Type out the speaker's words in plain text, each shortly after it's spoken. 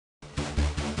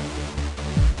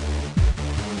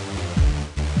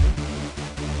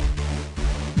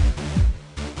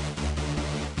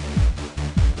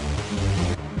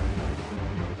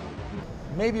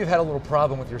maybe you've had a little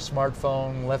problem with your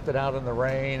smartphone, left it out in the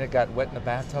rain, it got wet in the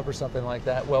bathtub or something like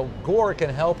that. Well, Gore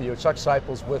can help you. Chuck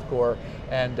Seipel's with Gore,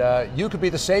 and you could be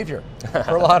the savior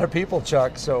for a lot of people,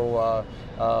 Chuck. So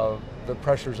the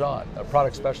pressure's on. A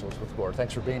product specialist with Gore.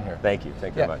 Thanks for being here. Thank you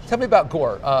very much. Tell me about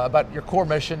Gore, about your core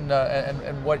mission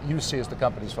and what you see as the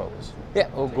company's focus. Yeah,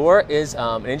 well, Gore is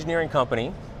an engineering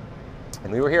company,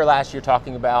 and we were here last year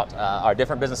talking about our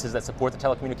different businesses that support the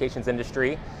telecommunications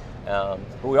industry. But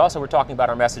we also were talking about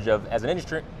our message of, as an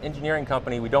engineering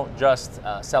company, we don't just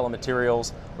sell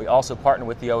materials, we also partner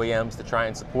with the OEMs to try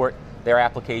and support their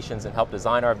applications and help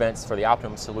design our events for the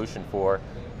optimum solution for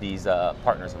these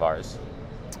partners of ours.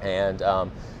 And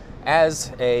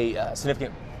as a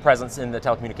significant presence in the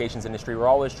telecommunications industry, we're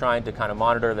always trying to kind of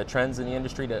monitor the trends in the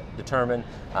industry to determine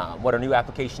what our new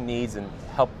application needs and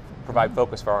help provide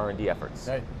focus for our R&D efforts.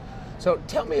 Right. So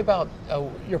tell me about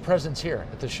your presence here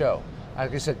at the show.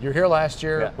 Like I said, you're here last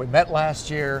year, we met last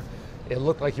year, it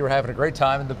looked like you were having a great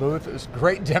time in the booth, it was a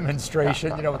great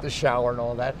demonstration, you know, with the shower and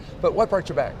all that, but what brought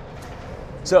you back?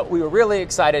 So we were really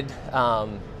excited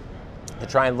to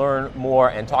try and learn more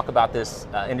and talk about this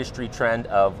industry trend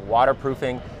of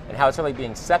waterproofing and how it's really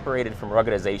being separated from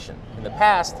ruggedization. In the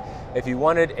past, if you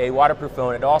wanted a waterproof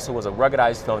phone, it also was a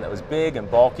ruggedized phone that was big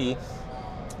and bulky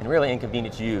and really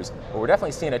inconvenient to use. But we're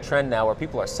definitely seeing a trend now where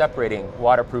people are separating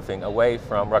waterproofing away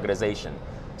from ruggedization.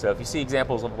 So if you see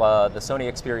examples of the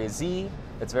Sony Xperia Z,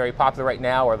 that's very popular right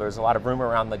now, or there's a lot of rumor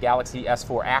around the Galaxy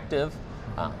S4 Active.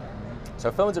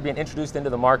 So phones are being introduced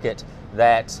into the market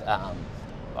that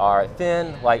are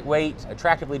thin, lightweight,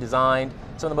 attractively designed,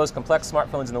 some of the most complex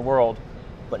smartphones in the world,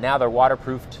 but now they're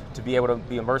waterproofed to be able to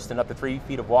be immersed in up to 3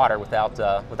 feet of water without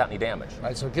any damage. All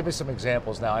right, so give me some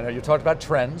examples now. I know you talked about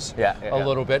trends a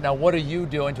little bit. Now what are you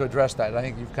doing to address that? I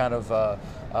think you've kind of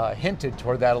hinted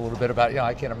toward that a little bit about, you know,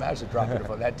 I can't imagine dropping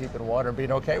it that deep in water and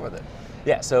being okay with it.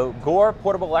 Yeah, so Gore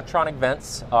portable electronic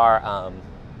vents are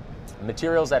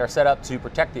materials that are set up to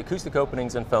protect the acoustic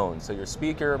openings in phones. So your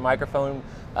speaker, microphone,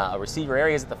 receiver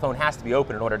areas that the phone has to be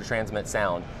open in order to transmit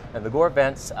sound. And the Gore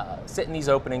vents sit in these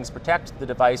openings, protect the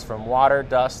device from water,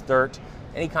 dust, dirt,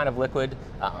 any kind of liquid,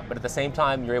 but at the same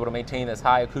time you're able to maintain this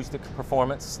high acoustic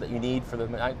performance that you need for the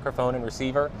microphone and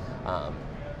receiver.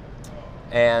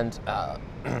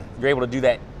 You're able to do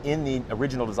that in the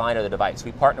original design of the device.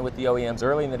 We partner with the OEMs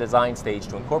early in the design stage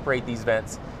to incorporate these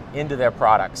vents into their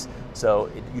products,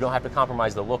 so you don't have to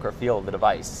compromise the look or feel of the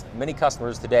device. Many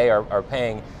customers today are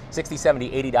paying $60,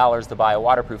 $70, $80 to buy a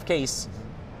waterproof case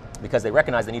because they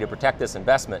recognize they need to protect this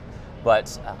investment,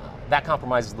 but that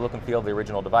compromises the look and feel of the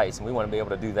original device, and we want to be able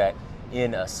to do that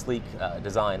in a sleek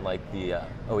design like the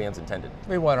OEMs intended.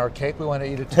 We want our cake, we want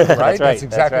to eat it too, right? That's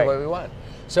exactly what we want.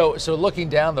 So looking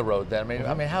down the road then,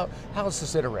 I mean, how does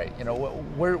this iterate? You know,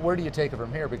 where do you take it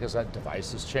from here? Because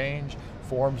devices change,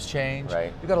 forms change.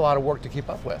 Right. You've got a lot of work to keep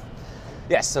up with.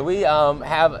 Yes, so we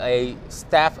have a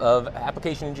staff of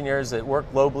application engineers that work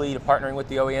globally, partnering with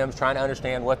the OEMs, trying to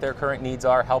understand what their current needs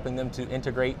are, helping them to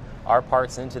integrate our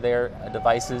parts into their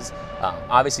devices.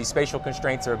 Obviously, spatial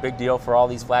constraints are a big deal for all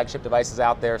these flagship devices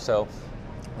out there, so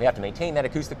we have to maintain that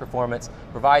acoustic performance,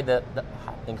 provide the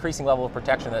increasing level of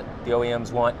protection that the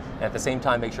OEMs want, and at the same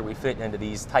time make sure we fit into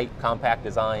these tight, compact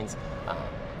designs.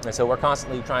 And so we're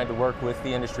constantly trying to work with the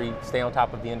industry, stay on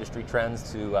top of the industry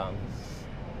trends to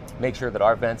make sure that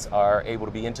our vents are able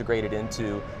to be integrated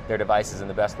into their devices in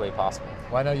the best way possible.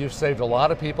 Well, I know you've saved a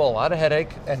lot of people, a lot of headache,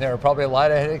 and there are probably a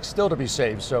lot of headaches still to be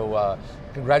saved. So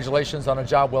congratulations on a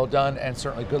job well done, and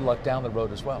certainly good luck down the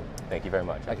road as well. Thank you very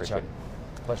much. I appreciate it.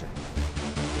 Pleasure.